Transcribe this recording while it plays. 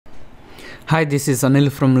Hi, this is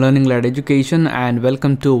Anil from Learning Led Education and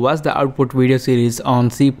welcome to What's the Output video series on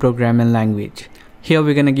C programming language. Here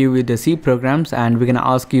we're gonna give you the C programs and we're gonna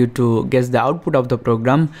ask you to guess the output of the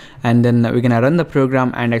program, and then we're gonna run the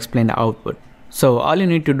program and explain the output. So all you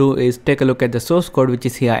need to do is take a look at the source code which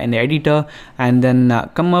is here in the editor, and then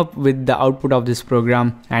come up with the output of this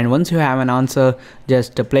program. And once you have an answer,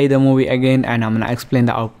 just play the movie again and I'm gonna explain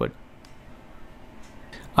the output.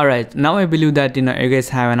 Alright, now I believe that you guys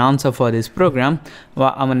have an answer for this program.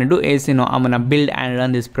 What I'm gonna do is I'm gonna build and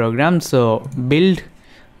run this program. So build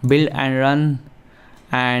and run,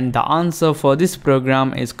 and the answer for this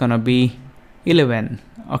program is gonna be 11.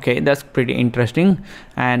 Okay, that's pretty interesting.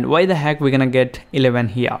 And why the heck we're gonna get 11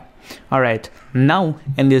 here? Alright, now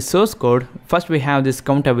in this source code, first we have this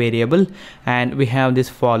counter variable and we have this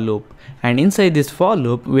for loop, and inside this for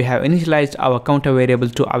loop we have initialized our counter variable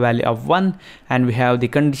to a value of 1, and we have the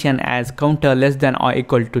condition as counter less than or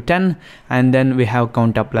equal to 10, and then we have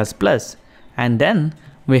counter plus plus, and then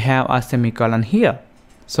we have a semicolon here.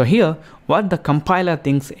 So here what the compiler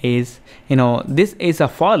thinks is, this is a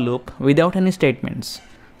for loop without any statements.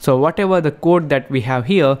 So whatever the code that we have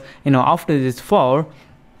here, after this for,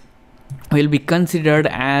 will be considered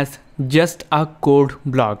as just a code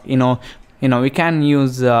block. We can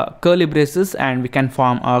use curly braces and we can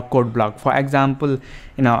form a code block. For example,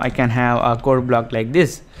 I can have a code block like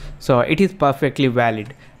this, so it is perfectly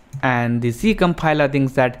valid. And the C compiler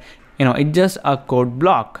thinks that it's just a code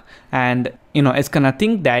block, and it's gonna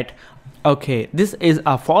think that okay, this is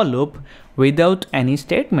a for loop without any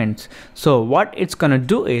statements. So what it's gonna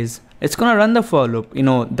do is it's gonna run the for loop.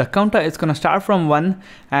 The counter is gonna start from 1,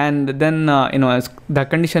 and then the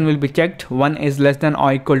condition will be checked. 1 is less than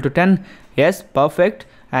or equal to 10. Yes, perfect.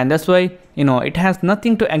 And that's why it has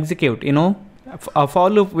nothing to execute. A for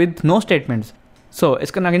loop with no statements. So it's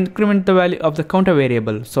gonna increment the value of the counter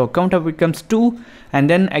variable. So counter becomes 2, and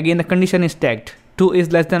then again the condition is checked. 2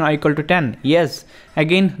 is less than or equal to 10. Yes,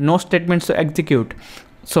 again no statements to execute.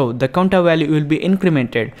 So the counter value will be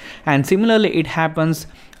incremented, and similarly it happens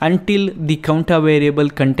until the counter variable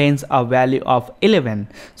contains a value of 11.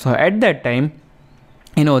 So at that time,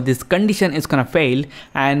 this condition is gonna fail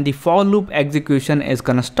and the for loop execution is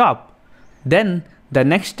gonna stop. Then the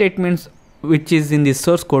next statements which is in the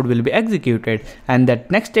source code will be executed, and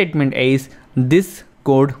that next statement is this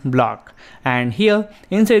code block. And here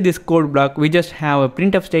inside this code block we just have a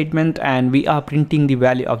printf statement, and we are printing the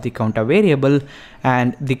value of the counter variable,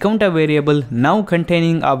 and the counter variable now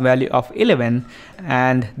containing a value of 11,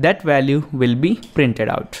 and that value will be printed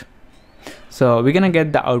out. So we're gonna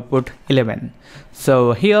get the output 11.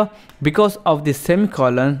 So here, because of the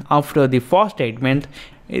semicolon after the for statement,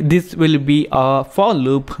 this will be a for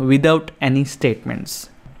loop without any statements.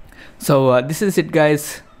 So this is it,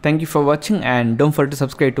 guys. Thank you for watching, and don't forget to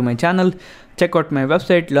subscribe to my channel. Check out my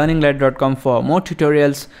website learningled.com for more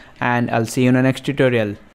tutorials, and I'll see you in the next tutorial.